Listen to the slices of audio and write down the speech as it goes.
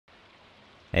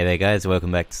Hey there guys,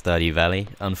 welcome back to Stardew Valley.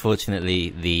 Unfortunately,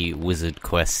 the wizard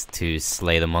quest to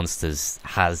slay the monsters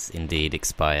has indeed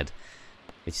expired,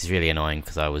 which is really annoying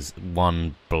because I was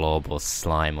one blob or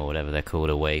slime or whatever they're called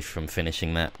away from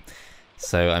finishing that.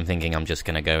 So I'm thinking I'm just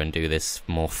going to go and do this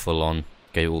more full on,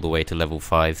 go all the way to level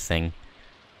 5 thing.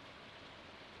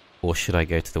 Or should I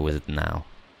go to the wizard now?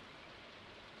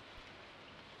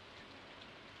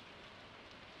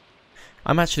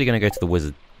 I'm actually going to go to the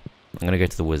wizard. I'm going to go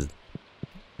to the wizard.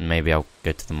 Maybe I'll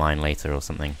go to the mine later or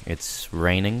something. It's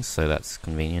raining, so that's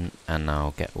convenient, and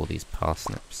I'll get all these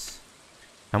parsnips.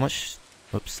 How much...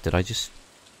 Oops, did I just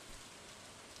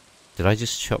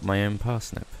chop my own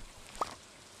parsnip?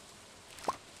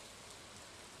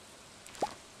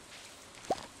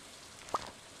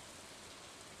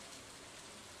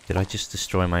 Did I just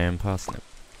destroy my own parsnip?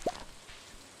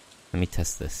 Let me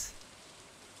test this.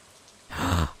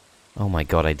 Oh my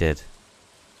god, I did.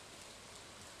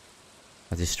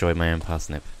 I destroyed my own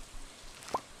parsnip.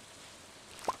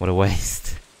 What a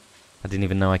waste. I didn't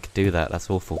even know I could do that. That's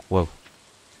awful. Whoa.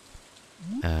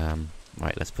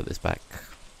 Right, let's put this back.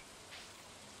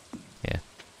 Yeah.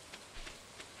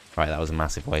 Right, that was a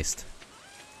massive waste.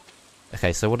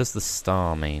 Okay, so what does the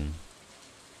star mean?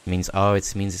 It means, oh,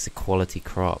 it means it's a quality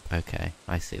crop. Okay,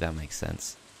 I see, that makes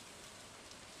sense.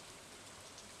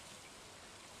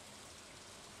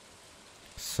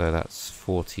 So that's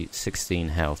 16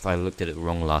 health. I looked at it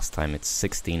wrong last time. It's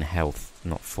 16 health,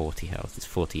 not 40 health. It's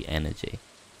 40 energy.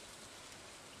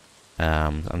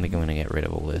 I think I'm going to get rid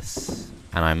of all this.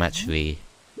 And I'm not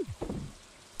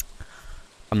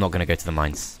going to go to the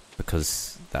mines,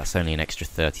 because that's only an extra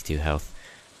 32 health.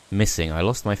 Missing. I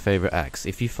lost my favourite axe.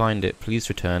 If you find it, please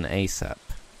return ASAP.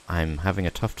 I'm having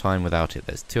a tough time without it.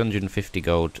 There's 250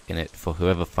 gold in it for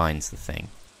whoever finds the thing.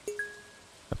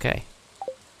 Okay.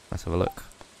 Let's have a look.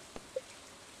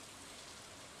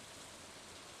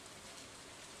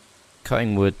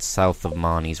 Cutting wood south of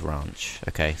Marnie's ranch.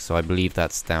 Okay, so I believe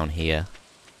that's down here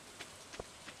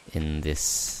in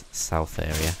this south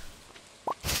area.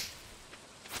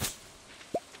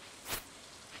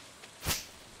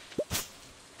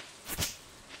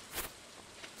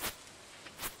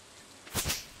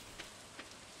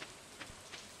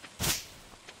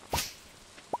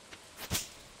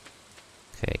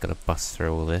 Okay, gotta bust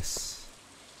through all this.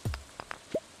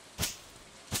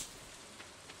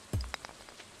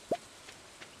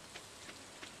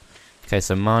 Okay,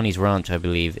 so Marnie's ranch, I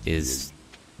believe, is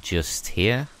just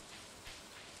here.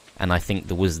 And I think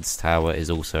the wizard's tower is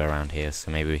also around here,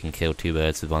 so maybe we can kill two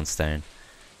birds with one stone.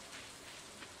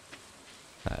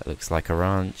 That looks like a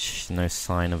ranch. No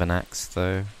sign of an axe,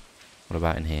 though. What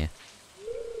about in here?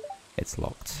 It's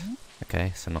locked.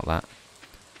 Okay, so not that.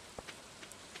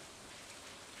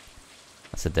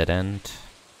 That's a dead end.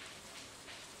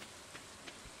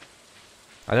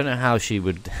 I don't know how she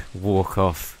would walk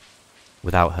off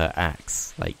without her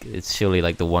axe. Like, it's surely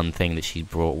like the one thing that she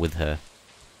brought with her.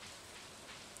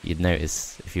 You'd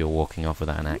notice if you were walking off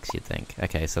without an axe, you'd think.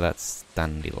 Okay, so that's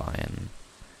dandelion.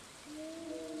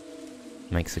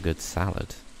 Makes a good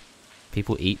salad.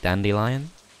 People eat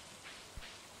dandelion?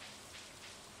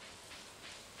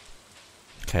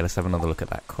 Okay, let's have another look at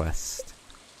that quest.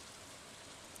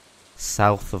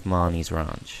 South of Marnie's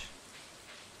ranch.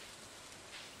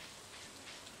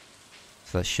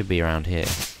 So that should be around here.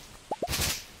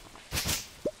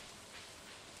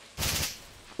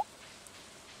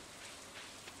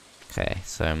 Okay,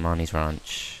 so Marnie's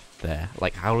ranch there.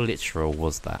 Like, how literal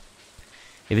was that?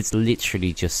 If it's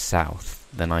literally just south,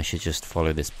 then I should just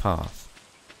follow this path.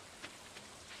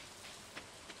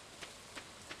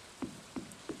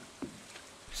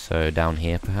 So down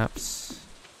here, perhaps?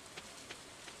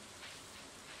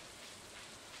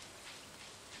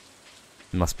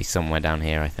 It must be somewhere down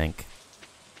here, I think.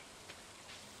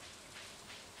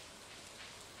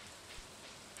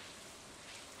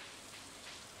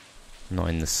 Not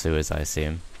in the sewers, I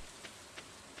assume.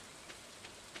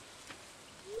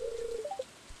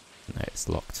 No, it's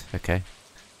locked. Okay.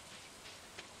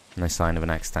 No sign of an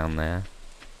axe down there.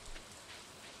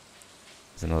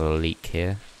 There's another leek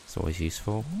here. It's always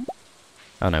useful.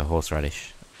 Oh no,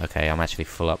 horseradish. Okay, I'm actually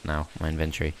full up now, my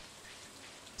inventory.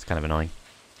 It's kind of annoying.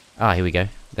 Ah, here we go.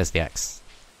 There's the axe.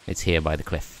 It's here by the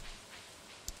cliff.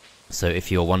 So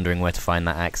if you're wondering where to find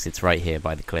that axe, it's right here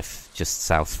by the cliff, just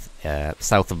south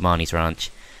of Marnie's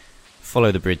ranch.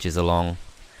 Follow the bridges along,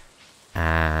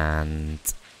 and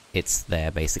it's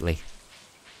there basically.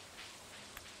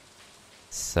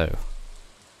 So,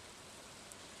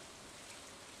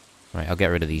 right, I'll get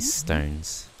rid of these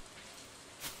stones.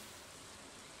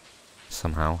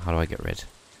 Somehow, how do I get rid?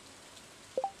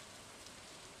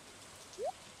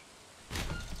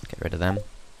 Get rid of them.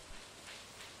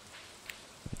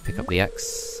 Pick up the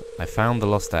axe. I found the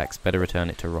lost axe. Better return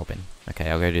it to Robin. Okay,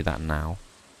 I'll go do that now.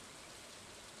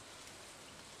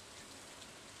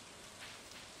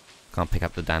 Can't pick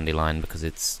up the dandelion because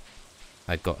it's...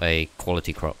 I got a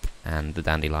quality crop, and the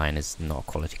dandelion is not a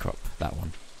quality crop, that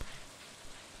one.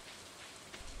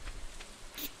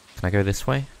 Can I go this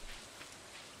way?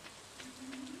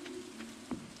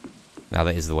 Now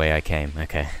that is the way I came,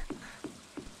 okay.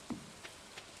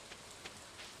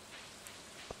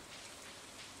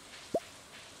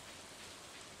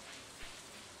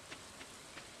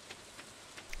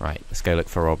 Right, let's go look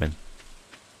for Robin.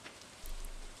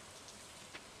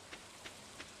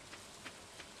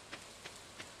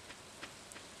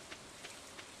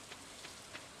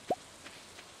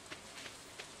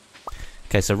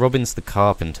 Okay, so Robin's the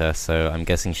carpenter, so I'm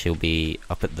guessing she'll be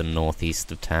up at the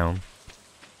northeast of town.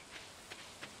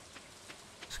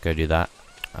 Let's go do that.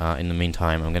 In the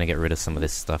meantime, I'm going to get rid of some of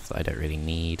this stuff that I don't really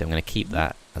need. I'm going to keep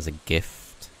that as a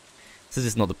gift. This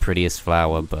is not the prettiest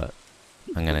flower, but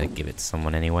I'm going to give it to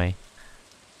someone anyway.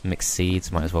 Mixed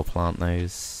seeds, might as well plant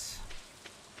those.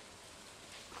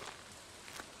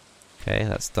 Okay,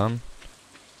 that's done.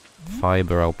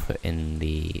 Fiber I'll put in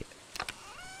the...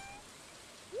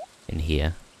 in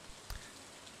here,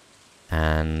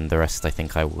 and the rest I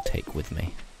think I will take with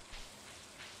me.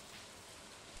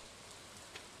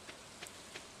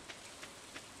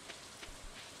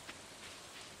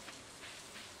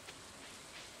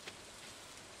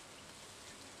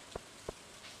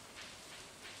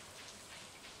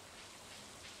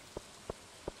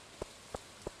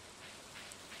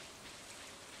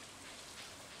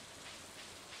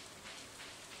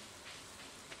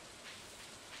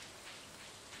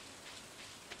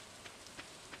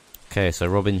 Okay, so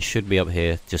Robin should be up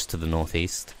here, just to the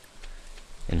northeast,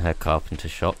 in her carpenter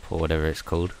shop, or whatever it's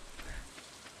called.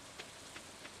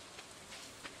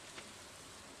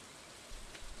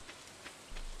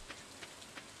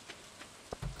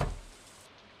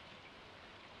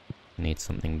 Need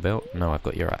something built? No, I've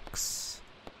got your axe.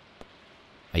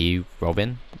 Are you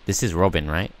Robin? This is Robin,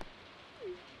 right?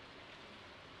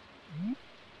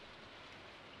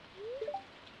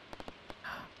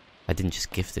 I didn't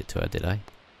just gift it to her, did I?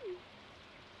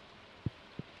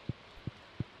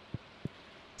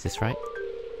 Is this right?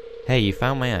 Hey, you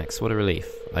found my axe. What a relief.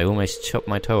 I almost chopped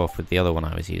my toe off with the other one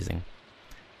I was using.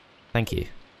 Thank you.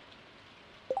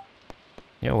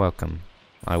 You're welcome.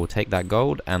 I will take that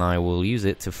gold and I will use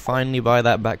it to finally buy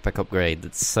that backpack upgrade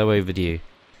that's so overdue.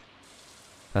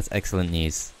 That's excellent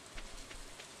news.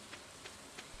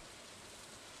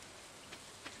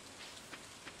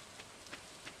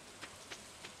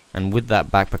 And with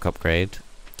that backpack upgrade,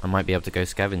 I might be able to go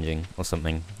scavenging or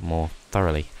something more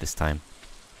thoroughly this time.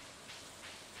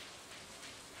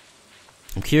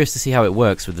 I'm curious to see how it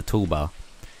works with the toolbar,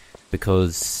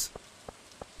 because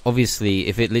obviously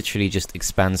if it literally just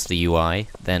expands the UI,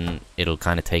 then it'll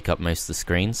kind of take up most of the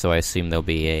screen, so I assume there'll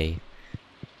be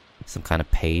some kind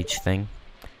of page thing.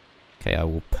 Okay, I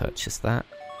will purchase that.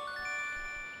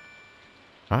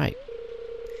 Alright.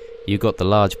 You got the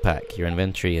large pack. Your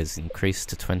inventory is increased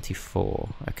to 24.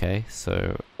 Okay,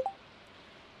 so...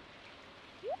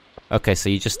 okay, so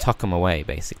you just tuck them away,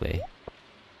 basically.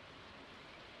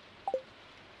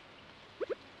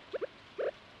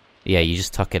 Yeah, you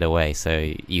just tuck it away,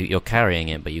 so you're carrying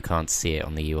it, but you can't see it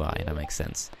on the UI. That makes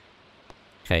sense.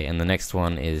 Okay, and the next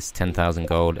one is 10,000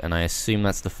 gold, and I assume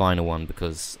that's the final one,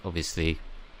 because obviously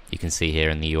you can see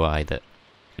here in the UI that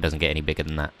it doesn't get any bigger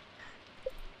than that.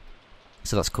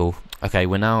 So that's cool. Okay,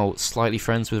 we're now slightly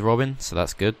friends with Robin, so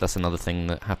that's good. That's another thing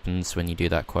that happens when you do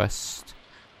that quest.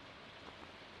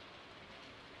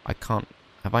 I can't...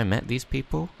 have I met these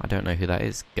people? I don't know who that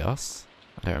is. Gus?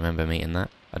 I don't remember meeting that.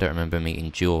 I don't remember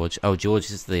meeting George. Oh, George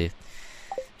is the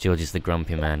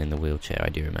grumpy man in the wheelchair. I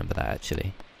do remember that,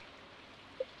 actually.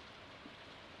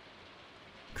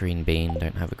 Green bean.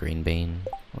 Don't have a green bean.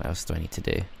 What else do I need to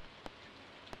do?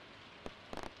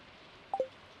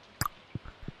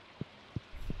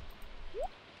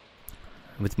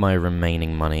 With my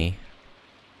remaining money,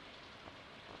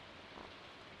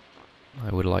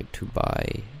 I would like to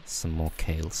buy some more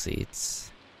kale seeds.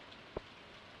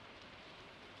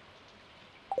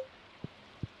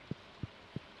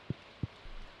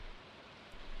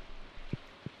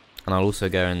 And I'll also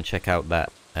go and check out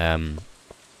that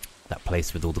that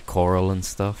place with all the coral and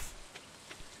stuff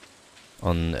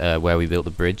on where we built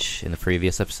the bridge in the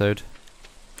previous episode,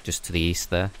 just to the east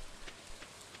there.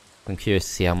 I'm curious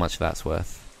to see how much that's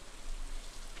worth.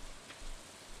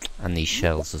 And these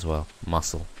shells as well.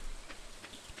 Mussel.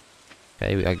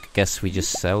 Okay, I guess we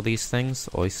just sell these things.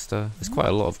 Oyster. There's quite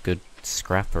a lot of good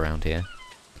scrap around here.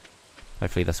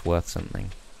 Hopefully that's worth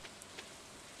something.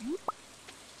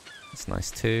 That's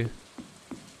nice too.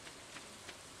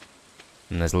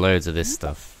 And there's loads of this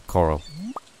stuff. Coral.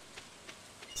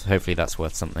 So hopefully that's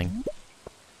worth something.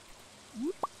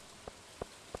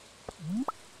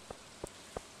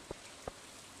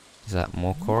 Is that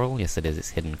more coral? Yes it is, it's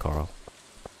hidden coral.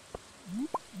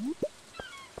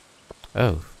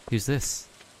 Oh, who's this?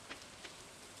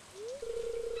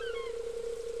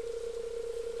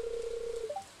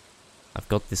 I've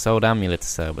got this old amulet to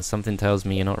sell, but something tells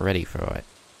me you're not ready for it.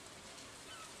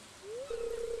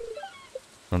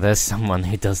 Well, there's someone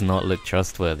who does not look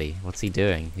trustworthy. What's he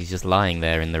doing? He's just lying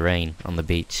there in the rain on the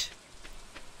beach.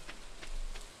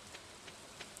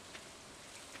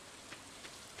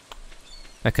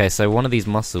 Okay, so one of these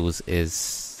mussels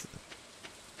is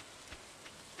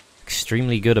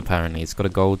extremely good apparently. It's got a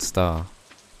gold star.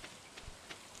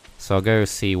 So I'll go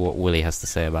see what Willy has to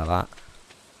say about that.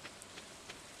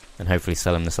 And hopefully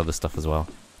sell him this other stuff as well.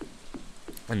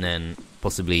 And then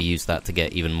possibly use that to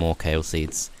get even more kale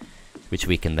seeds, which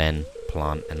we can then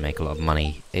plant and make a lot of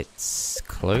money. It's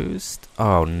closed?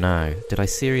 Oh no, did I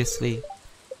seriously?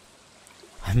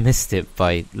 I missed it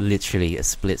by literally a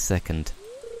split second.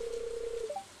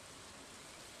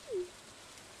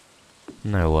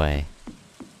 No way.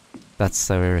 That's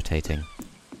so irritating.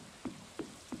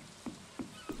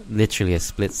 Literally a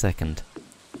split second.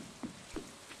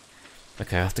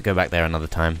 Okay, I have to go back there another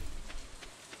time.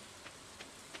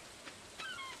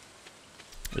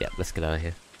 Yeah, let's get out of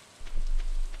here.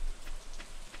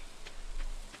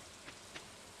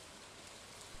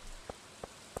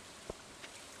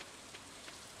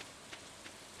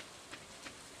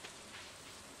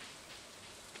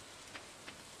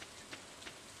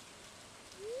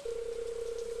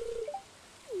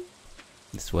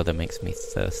 This weather makes me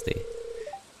thirsty.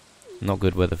 Not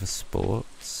good weather for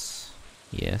sports.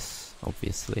 Yes,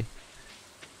 obviously.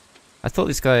 I thought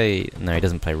this guy... No, he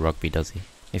doesn't play rugby, does he?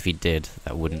 If he did,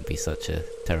 that wouldn't be such a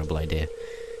terrible idea.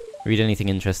 Read anything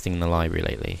interesting in the library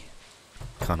lately?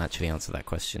 Can't actually answer that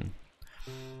question.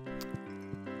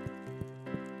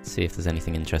 See if there's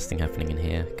anything interesting happening in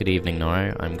here. Good evening,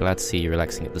 Noro. I'm glad to see you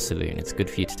relaxing at the saloon. It's good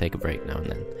for you to take a break now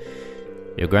and then.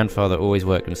 Your grandfather always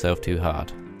worked himself too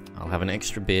hard. I'll have an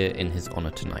extra beer in his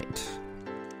honor tonight.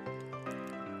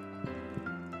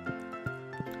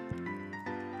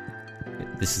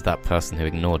 This is that person who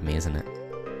ignored me, isn't it?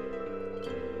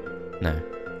 No.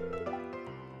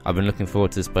 I've been looking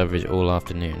forward to this beverage all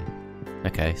afternoon.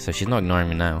 Okay, so she's not ignoring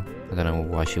me now. I don't know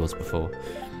why she was before.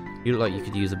 You look like you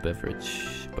could use a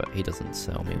beverage, but he doesn't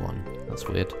sell me one. That's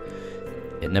weird.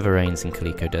 It never rains in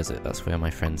Calico Desert. That's where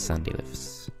my friend Sandy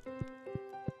lives.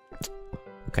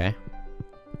 Okay.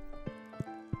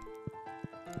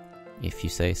 If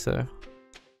you say so.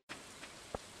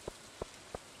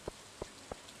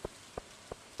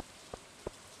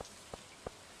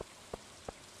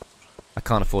 I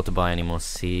can't afford to buy any more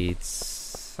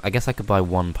seeds. I guess I could buy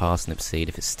one parsnip seed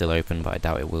if it's still open, but I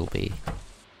doubt it will be.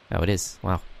 Oh, it is.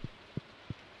 Wow.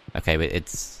 Okay, but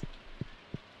it's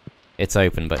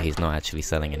open, but he's not actually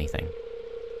selling anything.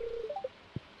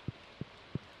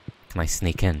 Can I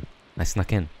sneak in? I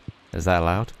snuck in. Is that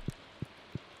allowed?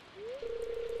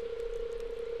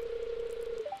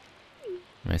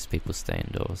 Most people stay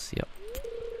indoors, yep.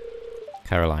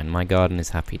 Caroline, my garden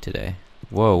is happy today.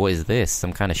 Whoa, what is this?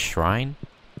 Some kind of shrine?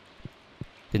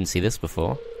 Didn't see this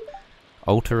before.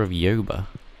 Altar of Yoba.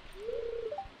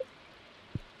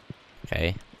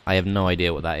 Okay, I have no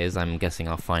idea what that is. I'm guessing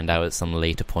I'll find out at some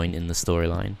later point in the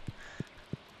storyline.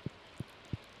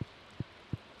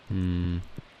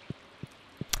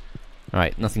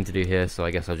 Alright, nothing to do here, so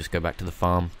I guess I'll just go back to the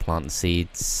farm, plant the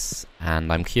seeds,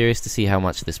 and I'm curious to see how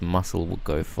much this mussel will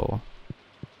go for.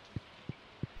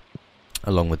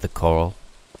 Along with the coral.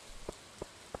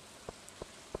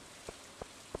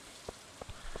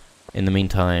 In the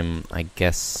meantime, I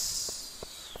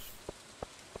guess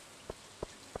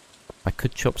I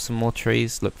could chop some more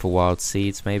trees, look for wild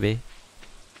seeds maybe.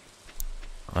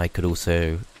 I could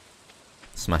also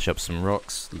smash up some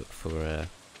rocks, look for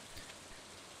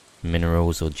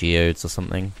minerals or geodes or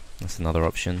something. That's another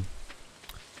option.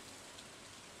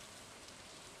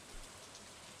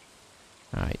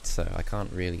 Alright, so I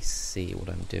can't really see what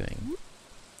I'm doing.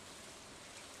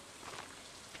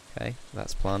 Okay,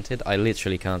 that's planted. I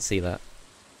literally can't see that.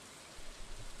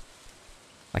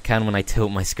 I can when I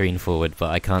tilt my screen forward, but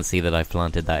I can't see that I've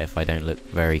planted that if I don't look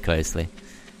very closely.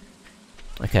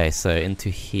 Okay, so into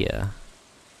here.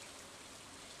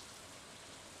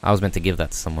 I was meant to give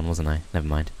that to someone, wasn't I? Never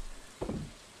mind.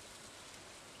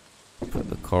 Put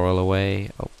the coral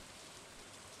away. Oh.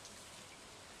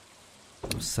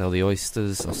 I'll sell the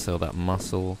oysters. I'll sell that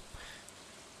mussel.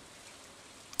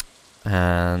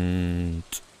 And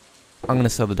I'm going to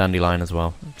sell the dandelion as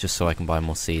well, just so I can buy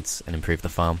more seeds and improve the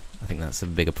farm. I think that's a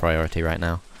bigger priority right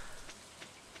now.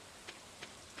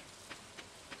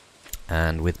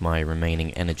 And with my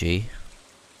remaining energy,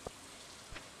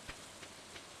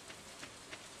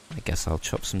 I guess I'll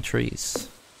chop some trees.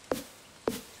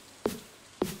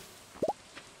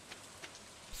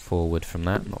 4 wood from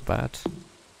that, not bad.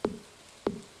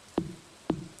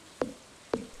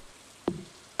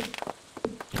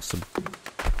 Lots of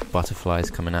butterflies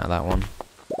coming out of that one.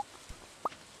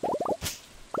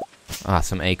 Ah,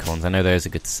 some acorns. I know those are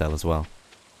good to sell as well.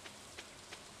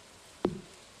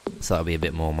 So that'll be a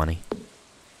bit more money.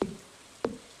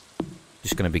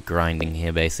 Just going to be grinding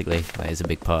here basically. That is a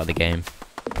big part of the game,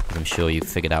 as I'm sure you've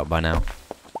figured out by now.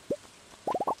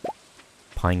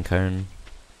 Pine cone.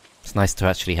 It's nice to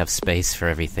actually have space for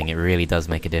everything. It really does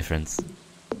make a difference.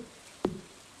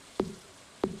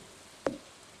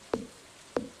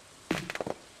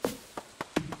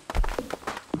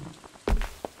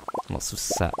 Lots of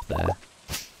sap there.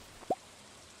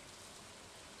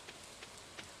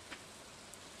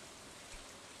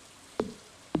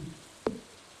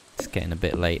 It's getting a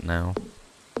bit late now.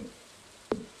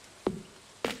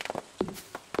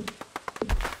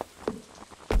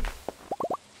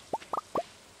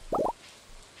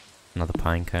 Another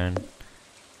pine cone.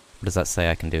 What does that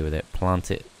say I can do with it?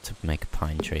 Plant it to make a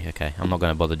pine tree. Okay, I'm not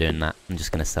going to bother doing that. I'm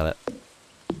just going to sell it.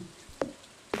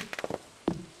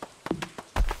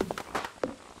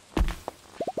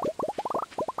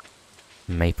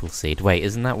 Maple seed. Wait,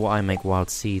 isn't that what I make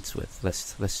wild seeds with?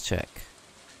 Let's check.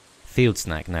 Field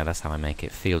snack. No, that's how I make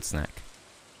it. Field snack.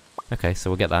 Okay,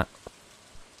 so we'll get that.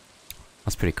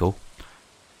 That's pretty cool.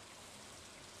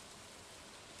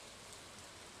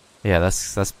 Yeah,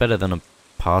 that's better than a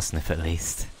parsnip at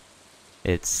least.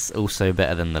 It's also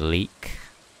better than the leek.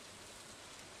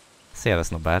 So yeah,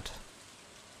 that's not bad.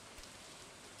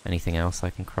 Anything else I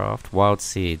can craft? Wild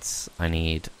seeds. I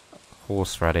need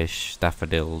horseradish,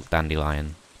 daffodil,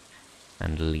 dandelion,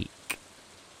 and leek.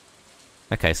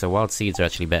 Okay, so wild seeds are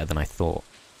actually better than I thought,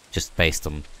 just based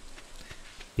on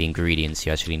the ingredients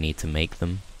you actually need to make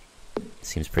them.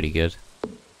 Seems pretty good.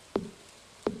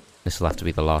 This will have to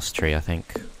be the last tree, I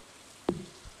think.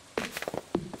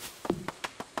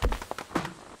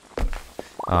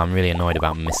 Oh, I'm really annoyed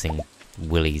about missing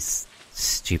Willie's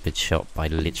stupid shop by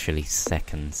literally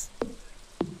seconds.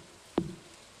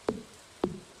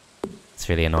 It's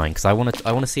really annoying because I want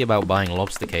to see about buying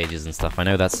lobster cages and stuff. I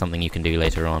know that's something you can do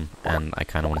later on, and I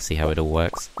kind of want to see how it all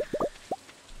works.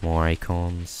 More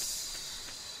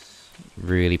acorns.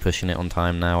 Really pushing it on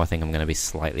time now. I think I'm going to be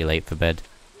slightly late for bed,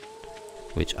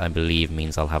 which I believe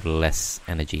means I'll have less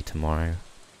energy tomorrow.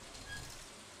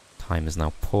 Time is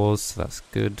now paused, so that's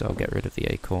good. I'll get rid of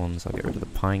the acorns. I'll get rid of the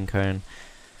pine cone.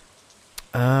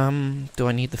 Do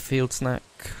I need the field snack?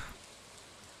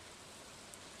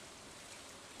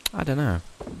 I don't know.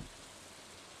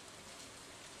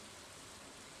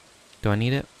 Do I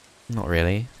need it? Not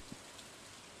really.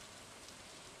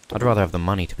 I'd rather have the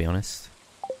money, to be honest,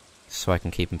 so I can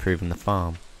keep improving the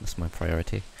farm. That's my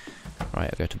priority. Right,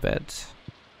 I'll go to bed.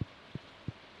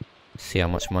 See how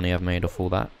much money I've made off all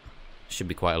that. Should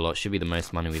be quite a lot. Should be the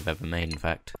most money we've ever made, in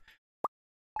fact.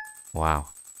 Wow.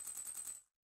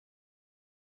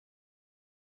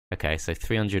 Okay, so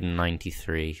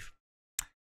 393.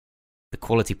 The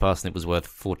quality parsnip was worth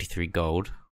 43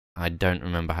 gold. I don't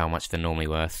remember how much they're normally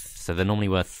worth. So they're normally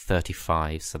worth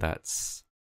 35, so that's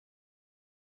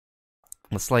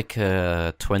like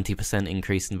a 20%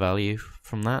 increase in value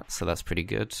from that, so that's pretty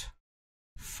good.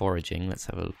 Foraging, let's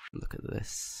have a look at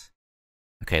this.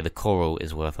 Okay, the coral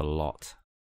is worth a lot.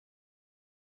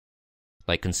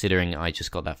 Like, considering I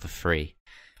just got that for free.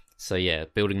 So yeah,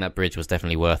 building that bridge was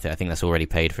definitely worth it. I think that's already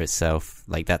paid for itself.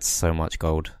 Like, that's so much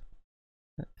gold.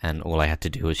 And all I had to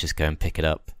do was just go and pick it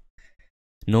up.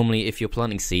 Normally, if you're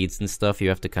planting seeds and stuff, you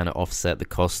have to kind of offset the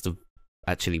cost of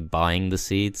actually buying the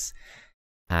seeds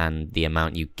and the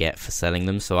amount you get for selling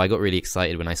them. So I got really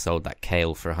excited when I sold that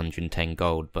kale for 110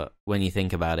 gold. But when you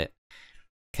think about it,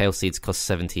 kale seeds cost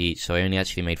 70 each, so I only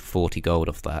actually made 40 gold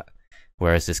off that.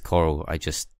 Whereas this coral, I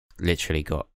just literally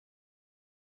got,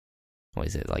 what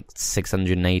is it, like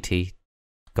 680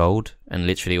 gold? And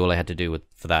literally all I had to do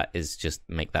for that is just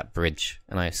make that bridge.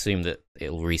 And I assume that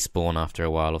it'll respawn after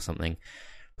a while or something.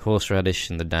 Horseradish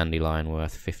and the dandelion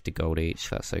worth 50 gold each,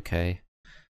 that's okay.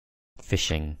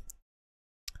 Fishing.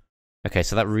 Okay,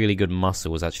 so that really good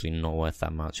mussel was actually not worth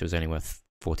that much. It was only worth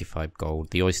 45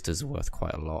 gold. The oysters are worth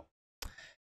quite a lot.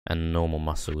 And normal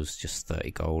mussels, just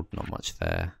 30 gold, not much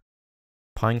there.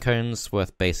 Pine cones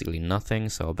worth basically nothing,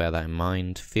 so I'll bear that in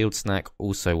mind. Field snack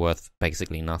also worth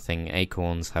basically nothing.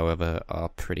 Acorns, however, are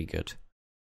pretty good.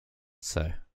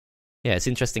 So, yeah, it's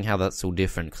interesting how that's all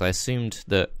different, because I assumed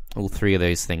that all three of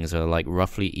those things are like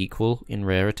roughly equal in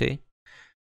rarity.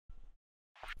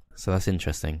 So that's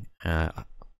interesting. On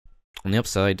the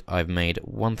upside, I've made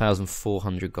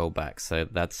 1,400 gold back, so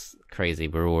that's crazy.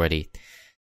 We're already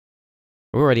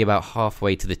about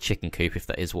halfway to the chicken coop, if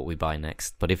that is what we buy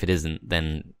next. But if it isn't,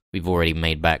 then we've already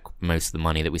made back most of the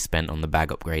money that we spent on the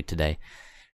bag upgrade today.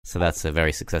 So that's a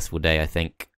very successful day, I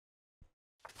think.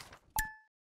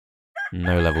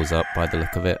 No levels up by the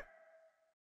look of it.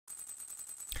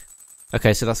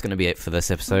 Okay, so that's going to be it for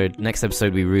this episode. Next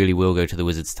episode, we really will go to the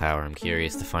Wizard's Tower. I'm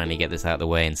curious to finally get this out of the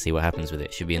way and see what happens with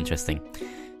it. Should be interesting.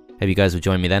 Hope you guys will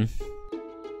join me then.